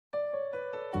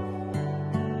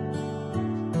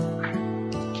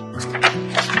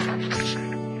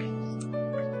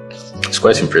It's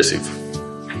quite impressive.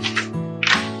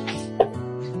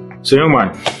 So, young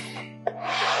man,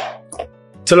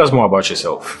 tell us more about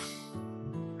yourself.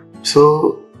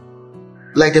 So,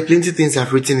 like the plenty things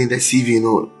I've written in the CV,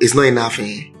 it's not enough,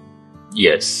 eh?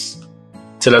 Yes.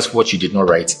 Tell us what you did not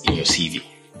write in your CV.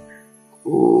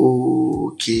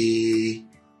 Okay.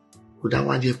 Would that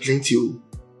one there plenty?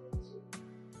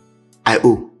 I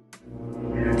owe.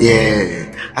 Yeah.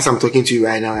 As I'm talking to you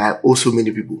right now, I owe so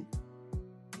many people.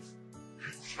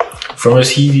 From your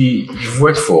CV, you've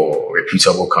worked for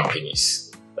reputable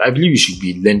companies. I believe you should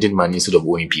be lending money instead of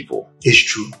owing people. It's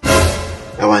true.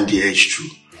 That one there is true.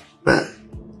 But,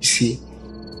 you see,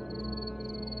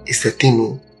 it's the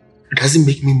thing, it doesn't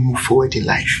make me move forward in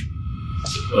life.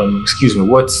 Excuse me,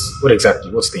 what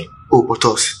exactly? What's the thing? Oh,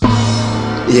 bottles.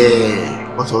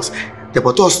 Yeah, bottles. The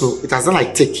bottles, it has done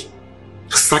like take.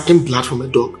 Sucking blood from a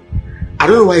dog. I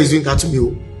don't know why he's doing that to me.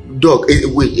 Dog,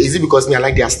 wait, is it because me I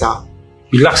like their style?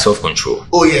 You lack self-control.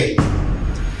 Oh yeah.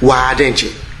 Why don't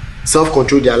you?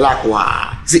 Self-control, they lack.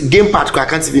 Wow. See, game part I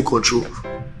can't even control.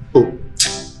 Oh.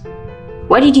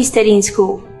 What did you study in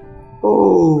school?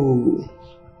 Oh.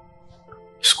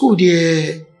 School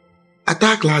there.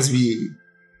 Attack class B.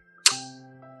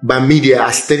 But me there,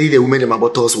 I study the women in my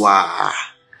bottles. Wow.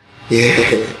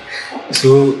 Yeah.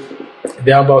 So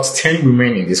there are about 10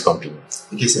 women in this company.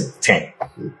 Okay, sir. 10.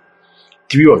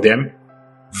 3 of them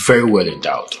very well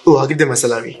endowed. Oh, I'll give them a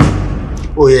salary.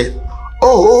 Oh yeah.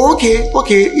 Oh, okay.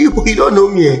 You don't know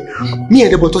me. Me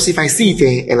and the bottles, if I see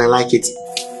it and I like it,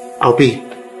 I'll pay.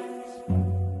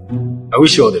 I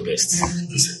wish you all the best.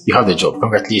 You have the job.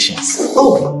 Congratulations.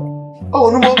 Oh,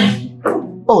 no more.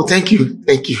 Oh, thank you.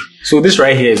 So this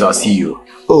right here is our CEO.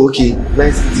 Oh, okay.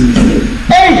 Nice to see you.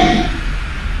 Hey!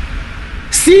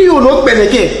 CEO not Ben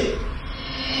again.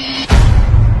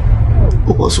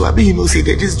 Oh, so I mean, say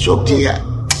that this job there,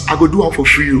 I go do one for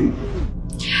free.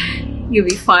 You'll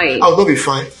be fine. I'll not be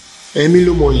fine.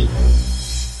 Emilio money.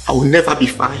 I will never be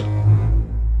fine.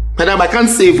 Madam, I can't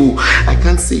save. I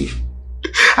can't save.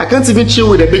 I can't even chill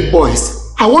with the big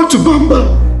boys. I want to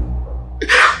bamba.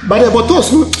 But the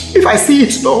bottles, if I see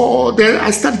it, then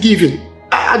I start giving.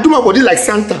 I do my body like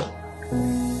Santa.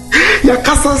 Ya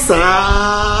casa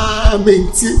sa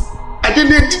menti. I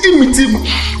didn't meet him.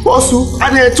 Also, I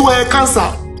had to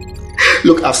cancer.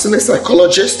 Look, I've seen a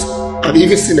psychologist. I've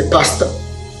even seen a pastor.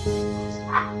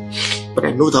 But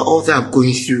I know that all that I'm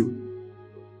going through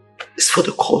is for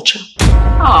the culture.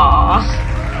 Aww.